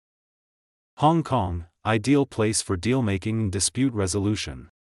Hong Kong, ideal place for deal-making and dispute resolution.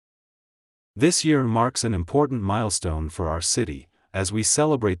 This year marks an important milestone for our city, as we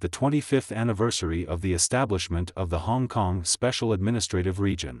celebrate the 25th anniversary of the establishment of the Hong Kong Special Administrative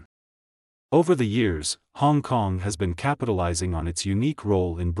Region. Over the years, Hong Kong has been capitalizing on its unique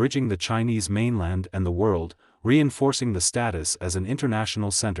role in bridging the Chinese mainland and the world, reinforcing the status as an international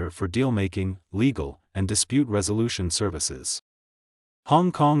center for deal-making, legal, and dispute resolution services.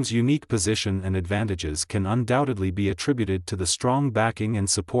 Hong Kong's unique position and advantages can undoubtedly be attributed to the strong backing and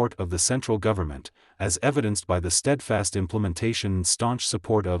support of the central government, as evidenced by the steadfast implementation and staunch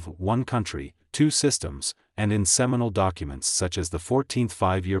support of one country, two systems, and in seminal documents such as the 14th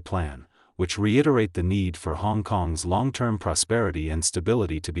Five-Year Plan, which reiterate the need for Hong Kong's long-term prosperity and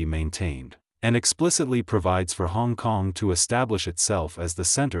stability to be maintained, and explicitly provides for Hong Kong to establish itself as the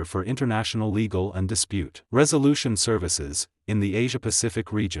center for international legal and dispute resolution services in the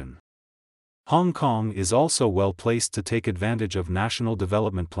Asia-Pacific region. Hong Kong is also well placed to take advantage of national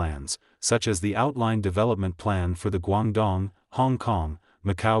development plans, such as the Outline Development Plan for the Guangdong, Hong Kong,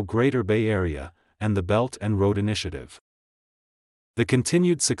 Macau Greater Bay Area, and the Belt and Road Initiative. The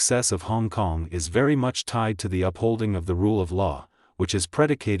continued success of Hong Kong is very much tied to the upholding of the rule of law, which is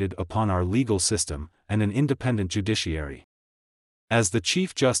predicated upon our legal system and an independent judiciary. As the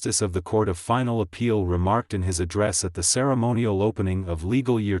Chief Justice of the Court of Final Appeal remarked in his address at the ceremonial opening of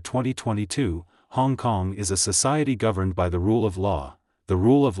legal year 2022, Hong Kong is a society governed by the rule of law. The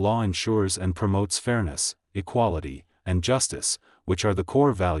rule of law ensures and promotes fairness, equality, and justice, which are the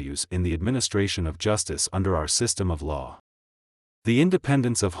core values in the administration of justice under our system of law. The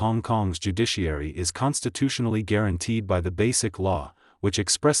independence of Hong Kong's judiciary is constitutionally guaranteed by the Basic Law, which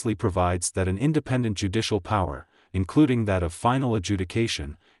expressly provides that an independent judicial power, including that of final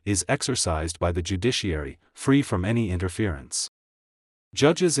adjudication, is exercised by the judiciary, free from any interference.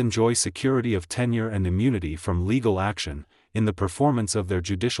 Judges enjoy security of tenure and immunity from legal action in the performance of their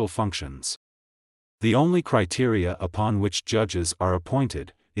judicial functions. The only criteria upon which judges are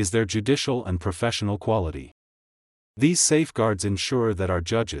appointed is their judicial and professional quality. These safeguards ensure that our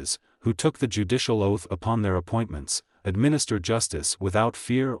judges, who took the judicial oath upon their appointments, administer justice without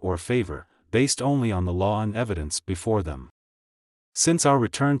fear or favor, based only on the law and evidence before them. Since our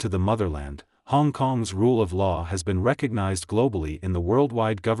return to the motherland, Hong Kong's rule of law has been recognized globally in the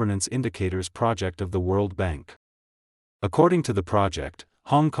Worldwide Governance Indicators Project of the World Bank. According to the project,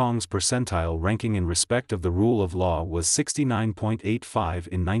 Hong Kong's percentile ranking in respect of the rule of law was 69.85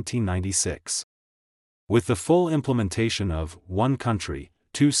 in 1996. With the full implementation of one country,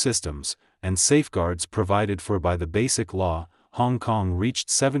 two systems, and safeguards provided for by the Basic Law, Hong Kong reached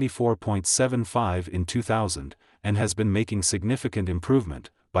 74.75 in 2000, and has been making significant improvement,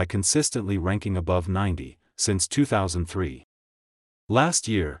 by consistently ranking above 90, since 2003. Last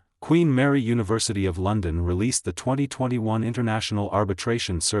year, Queen Mary University of London released the 2021 International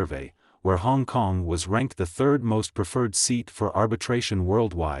Arbitration Survey, where Hong Kong was ranked the third most preferred seat for arbitration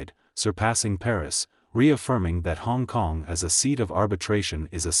worldwide, surpassing Paris, reaffirming that Hong Kong as a seat of arbitration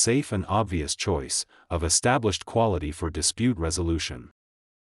is a safe and obvious choice, of established quality for dispute resolution.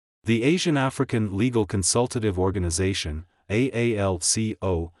 The Asian African Legal Consultative Organization,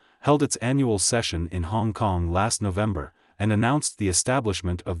 AALCO, held its annual session in Hong Kong last November, and announced the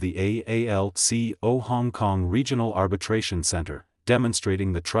establishment of the AALCO Hong Kong Regional Arbitration Center,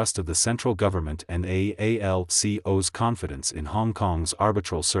 demonstrating the trust of the central government and AALCO's confidence in Hong Kong's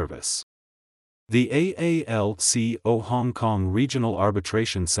arbitral service. The AALCO Hong Kong Regional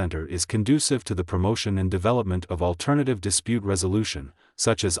Arbitration Center is conducive to the promotion and development of alternative dispute resolution,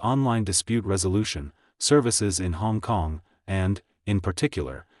 such as online dispute resolution, services in Hong Kong, and, in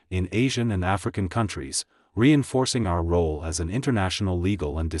particular, in Asian and African countries, reinforcing our role as an international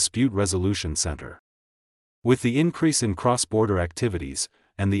legal and dispute resolution center. With the increase in cross-border activities,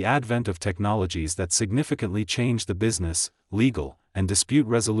 and the advent of technologies that significantly change the business, legal, and dispute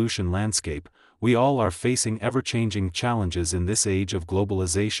resolution landscape, we all are facing ever-changing challenges in this age of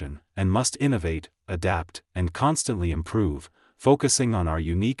globalization, and must innovate, adapt, and constantly improve, focusing on our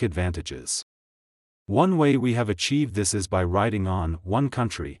unique advantages. One way we have achieved this is by riding on one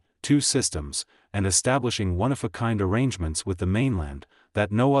country, two systems, and establishing one-of-a-kind arrangements with the mainland,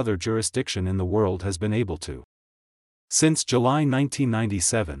 that no other jurisdiction in the world has been able to. Since July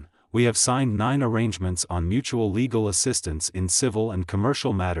 1997, we have signed 9 arrangements on mutual legal assistance in civil and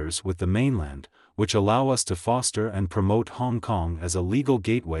commercial matters with the mainland, which allow us to foster and promote Hong Kong as a legal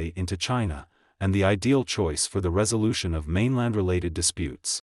gateway into China, and the ideal choice for the resolution of mainland-related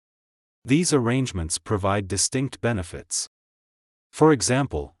disputes. These arrangements provide distinct benefits. For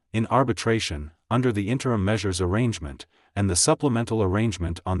example, in arbitration, under the Interim Measures Arrangement, and the supplemental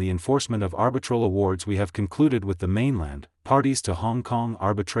arrangement on the enforcement of arbitral awards we have concluded with the mainland, parties to Hong Kong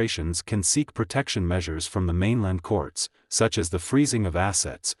arbitrations can seek protection measures from the mainland courts, such as the freezing of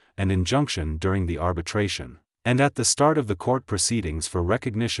assets, and injunction during the arbitration, and at the start of the court proceedings for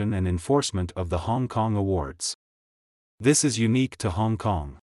recognition and enforcement of the Hong Kong awards. This is unique to Hong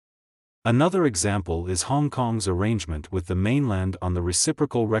Kong. Another example is Hong Kong's arrangement with the mainland on the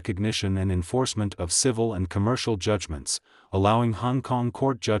reciprocal recognition and enforcement of civil and commercial judgments, allowing Hong Kong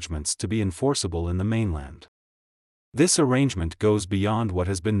court judgments to be enforceable in the mainland. This arrangement goes beyond what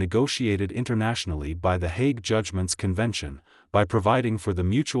has been negotiated internationally by the Hague Judgments Convention, by providing for the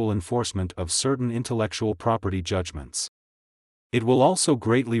mutual enforcement of certain intellectual property judgments. It will also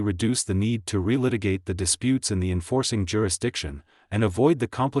greatly reduce the need to relitigate the disputes in the enforcing jurisdiction, and avoid the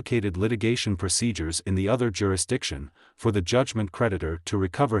complicated litigation procedures in the other jurisdiction, for the judgment creditor to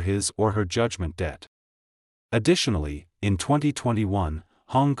recover his or her judgment debt. Additionally, in 2021,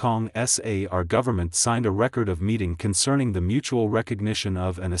 Hong Kong SAR government signed a record of meeting concerning the mutual recognition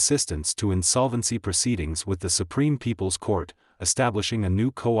of and assistance to insolvency proceedings with the Supreme People's Court, establishing a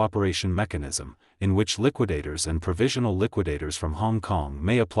new cooperation mechanism, in which liquidators and provisional liquidators from Hong Kong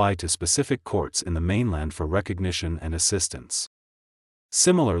may apply to specific courts in the mainland for recognition and assistance.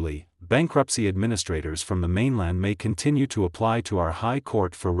 Similarly, bankruptcy administrators from the mainland may continue to apply to our High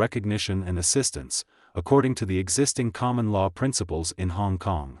Court for recognition and assistance, according to the existing common law principles in Hong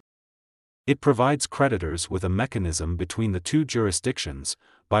Kong. It provides creditors with a mechanism between the two jurisdictions,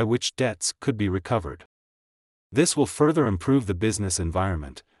 by which debts could be recovered. This will further improve the business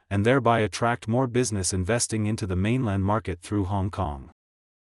environment, and thereby attract more business investing into the mainland market through Hong Kong.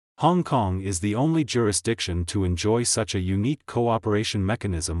 Hong Kong is the only jurisdiction to enjoy such a unique cooperation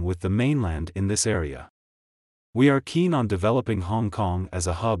mechanism with the mainland in this area. We are keen on developing Hong Kong as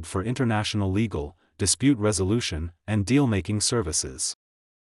a hub for international legal, dispute resolution, and deal-making services.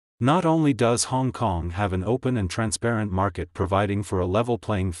 Not only does Hong Kong have an open and transparent market providing for a level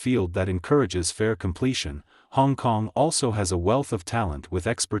playing field that encourages fair completion, Hong Kong also has a wealth of talent with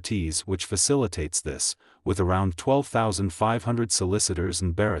expertise which facilitates this, with around 12,500 solicitors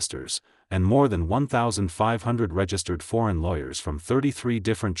and barristers, and more than 1,500 registered foreign lawyers from 33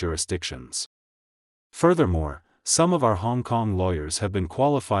 different jurisdictions. Furthermore, some of our Hong Kong lawyers have been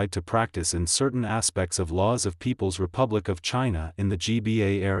qualified to practice in certain aspects of laws of People's Republic of China in the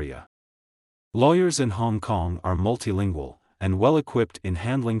GBA area. Lawyers in Hong Kong are multilingual, and well-equipped in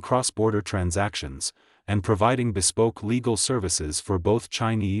handling cross-border transactions, and providing bespoke legal services for both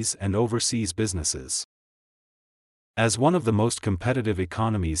Chinese and overseas businesses. As one of the most competitive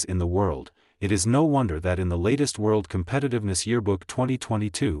economies in the world, it is no wonder that in the latest World Competitiveness Yearbook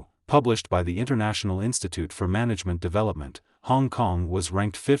 2022, published by the International Institute for Management Development, Hong Kong was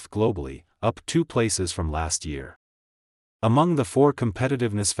ranked 5th globally, up 2 places from last year. Among the 4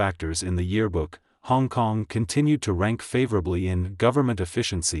 competitiveness factors in the yearbook, Hong Kong continued to rank favorably in government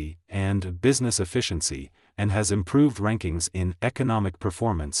efficiency and business efficiency, and has improved rankings in economic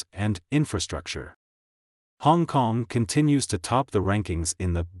performance and infrastructure. Hong Kong continues to top the rankings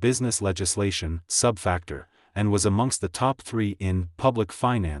in the business legislation sub-factor, and was amongst the top 3 in public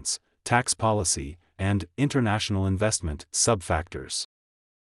finance, tax policy, and international investment sub-factors.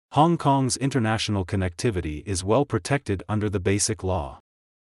 Hong Kong's international connectivity is well protected under the Basic Law.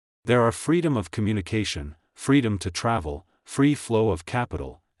 There are freedom of communication, freedom to travel, free flow of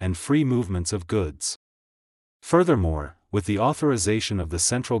capital, and free movements of goods. Furthermore, with the authorization of the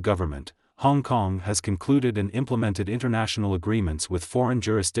central government, Hong Kong has concluded and implemented international agreements with foreign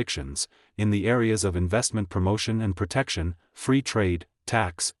jurisdictions, in the areas of investment promotion and protection, free trade,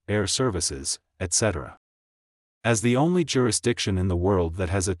 tax, air services, etc. As the only jurisdiction in the world that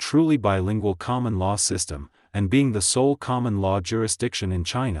has a truly bilingual common law system, and being the sole common law jurisdiction in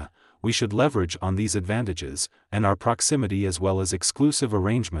China, we should leverage on these advantages, and our proximity as well as exclusive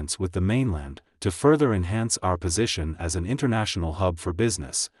arrangements with the mainland, to further enhance our position as an international hub for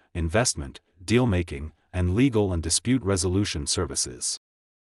business, investment, deal-making, and legal and dispute resolution services.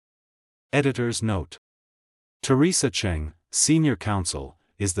 Editor's note: Teresa Cheng, Senior Counsel,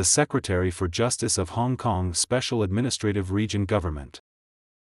 is the Secretary for Justice of Hong Kong Special Administrative Region Government.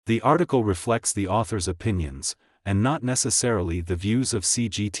 The article reflects the author's opinions, and not necessarily the views of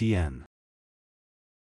CGTN.